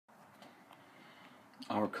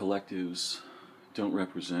Our collectives don't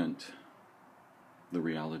represent the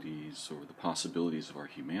realities or the possibilities of our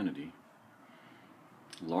humanity.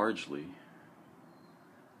 Largely,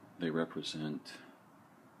 they represent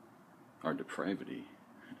our depravity.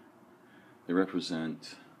 They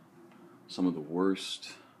represent some of the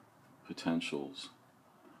worst potentials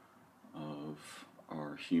of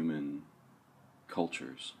our human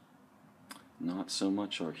cultures, not so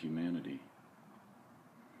much our humanity.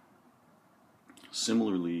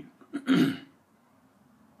 Similarly,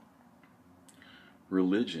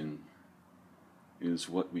 religion is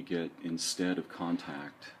what we get instead of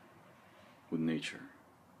contact with nature,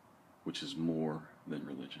 which is more than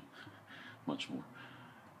religion, much more.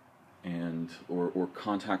 And or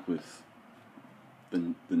contact with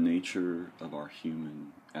the nature of our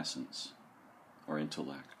human essence, our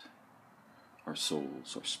intellect, our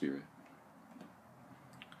souls, our spirit.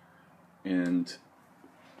 And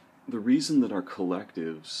the reason that our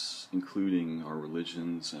collectives, including our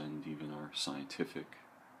religions and even our scientific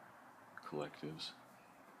collectives,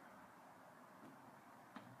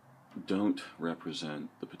 don't represent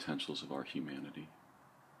the potentials of our humanity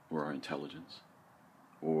or our intelligence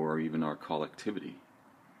or even our collectivity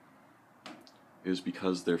is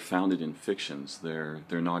because they're founded in fictions. They're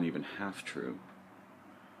not even half true.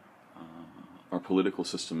 Our political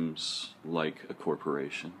systems, like a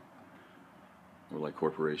corporation, or like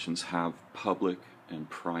corporations, have public and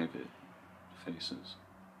private faces.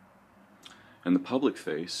 And the public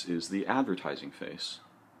face is the advertising face.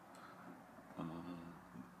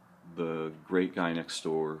 The great guy next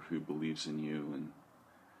door who believes in you and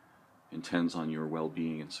intends on your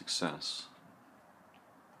well-being and success.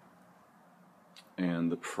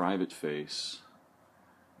 And the private face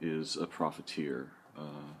is a profiteer,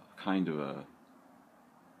 kind of a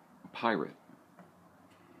pirate,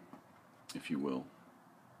 if you will.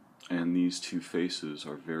 And these two faces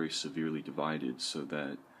are very severely divided so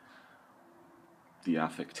that the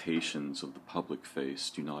affectations of the public face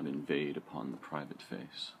do not invade upon the private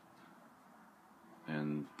face.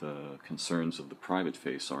 And the concerns of the private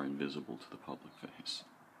face are invisible to the public face.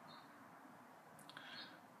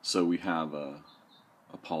 So we have a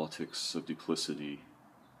politics of duplicity,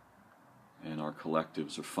 and our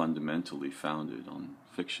collectives are fundamentally founded on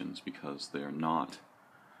fictions because they are not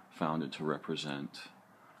founded to represent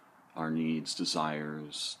our needs,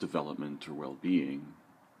 desires, development, or well-being.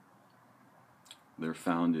 They're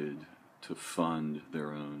founded to fund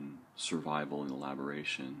their own survival and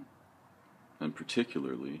elaboration, and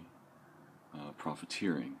particularly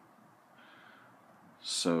profiteering.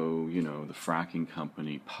 So, the fracking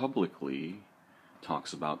company publicly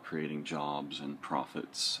talks about creating jobs and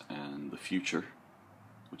profits and the future,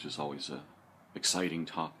 which is always an exciting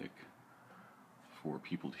topic for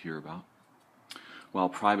people to hear about, while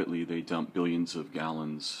privately they dump billions of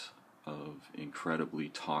gallons of incredibly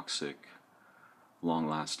toxic,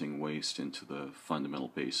 long-lasting waste into the fundamental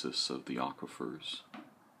basis of the aquifers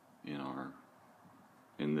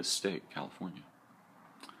in this state, California.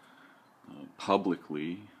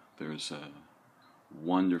 Publicly, there's a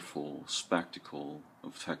wonderful spectacle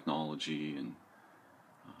of technology and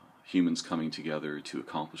humans coming together to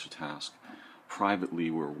accomplish a task. Privately,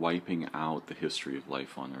 we're wiping out the history of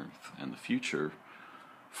life on Earth and the future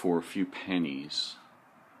for a few pennies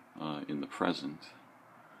in the present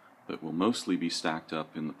that will mostly be stacked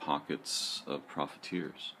up in the pockets of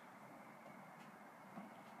profiteers.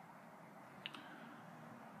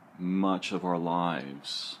 Much of our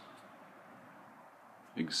lives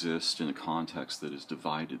exist in a context that is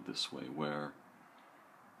divided this way, where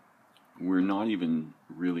we're not even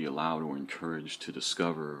really allowed or encouraged to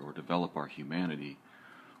discover or develop our humanity.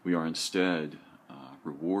 We are instead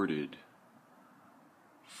rewarded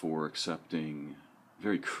for accepting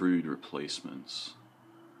very crude replacements,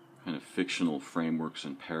 kind of fictional frameworks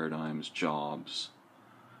and paradigms, jobs.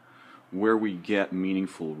 Where we get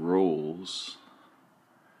meaningful roles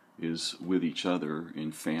is with each other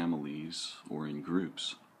in families or in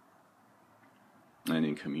groups and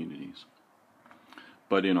in communities.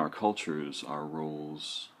 But in our cultures, our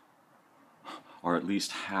roles are at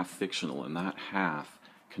least half fictional, and that half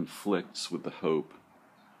conflicts with the hope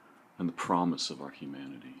and the promise of our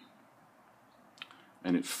humanity.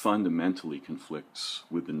 And it fundamentally conflicts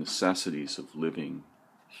with the necessities of living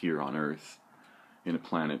here on Earth in a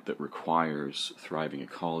planet that requires thriving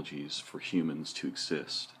ecologies for humans to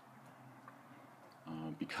exist.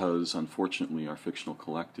 Because, unfortunately, our fictional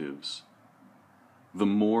collectives, the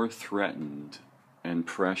more threatened and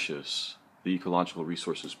precious the ecological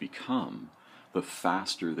resources become, the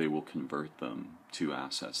faster they will convert them to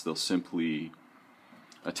assets. They'll simply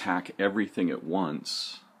attack everything at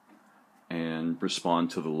once and respond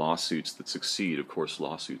to the lawsuits that succeed. Of course,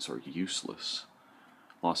 lawsuits are useless.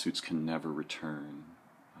 Lawsuits can never return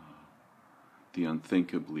the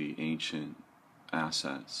unthinkably ancient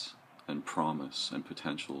assets and promise and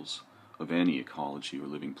potentials of any ecology or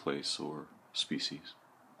living place or species.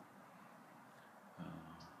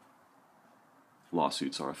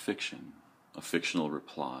 Lawsuits are a fiction, a fictional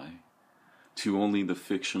reply to only the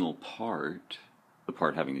fictional part, the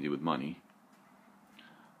part having to do with money,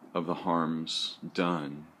 of the harms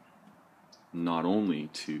done not only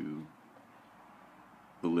to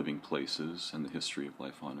the living places and the history of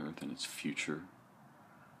life on Earth and its future,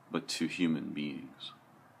 but to human beings.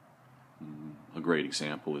 A great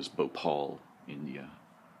example is Bhopal, India,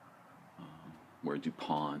 where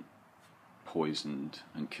DuPont poisoned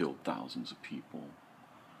and killed thousands of people,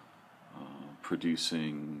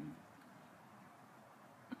 producing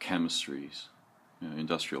chemistries,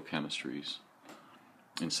 industrial chemistries,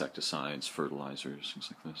 insecticides, fertilizers,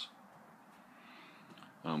 things like this.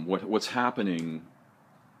 What's happening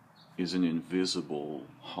is an invisible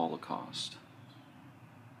holocaust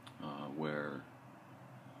where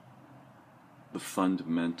the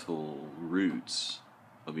fundamental roots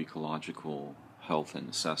of ecological health and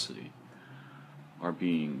necessity are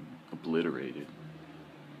being obliterated.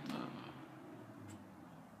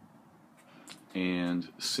 And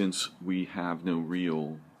since we have no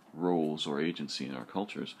real roles or agency in our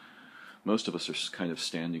cultures, most of us are kind of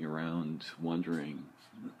standing around wondering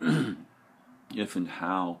if and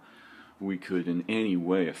how we could in any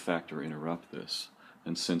way affect or interrupt this.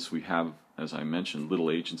 And since we have, as I mentioned, little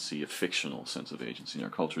agency, a fictional sense of agency in our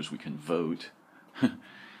cultures, we can vote. I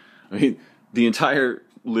mean, the entire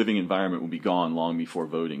living environment will be gone long before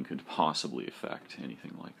voting could possibly affect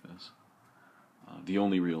anything like this. The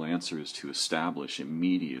only real answer is to establish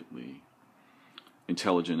immediately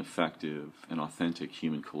intelligent, effective, and authentic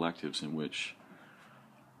human collectives in which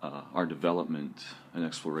our development and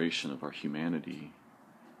exploration of our humanity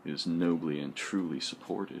is nobly and truly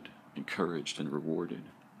supported, encouraged, and rewarded.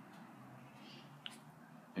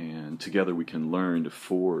 And together we can learn to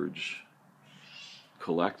forge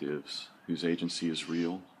collectives whose agency is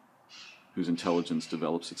real, whose intelligence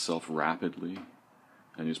develops itself rapidly,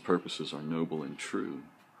 and whose purposes are noble and true,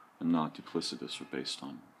 and not duplicitous or based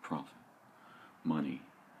on profit, money,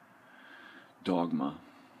 dogma,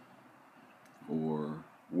 or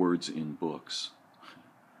words in books,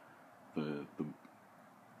 the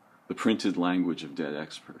printed language of dead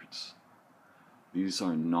experts. These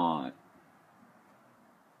are not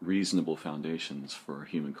reasonable foundations for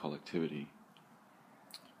human collectivity,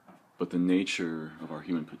 but the nature of our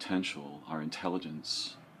human potential, our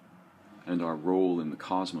intelligence, and our role in the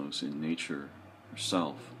cosmos, in nature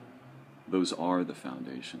herself, those are the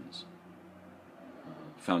foundations.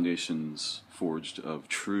 Foundations forged of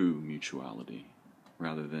true mutuality,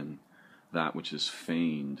 rather than that which is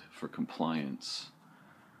feigned for compliance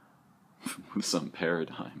with some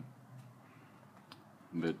paradigm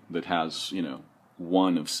that has,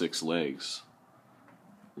 one of 6 legs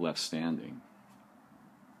left standing.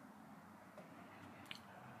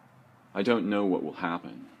 I don't know what will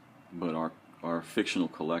happen, but our fictional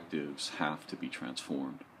collectives have to be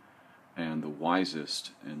transformed. And the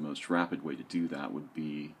wisest and most rapid way to do that would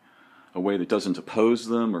be a way that doesn't oppose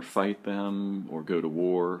them or fight them or go to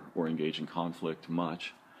war or engage in conflict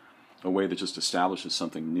much. A way that just establishes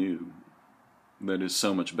something new that is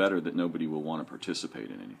so much better that nobody will want to participate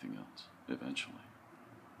in anything else eventually.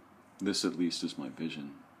 This at least is my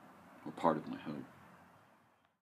vision, or part of my hope.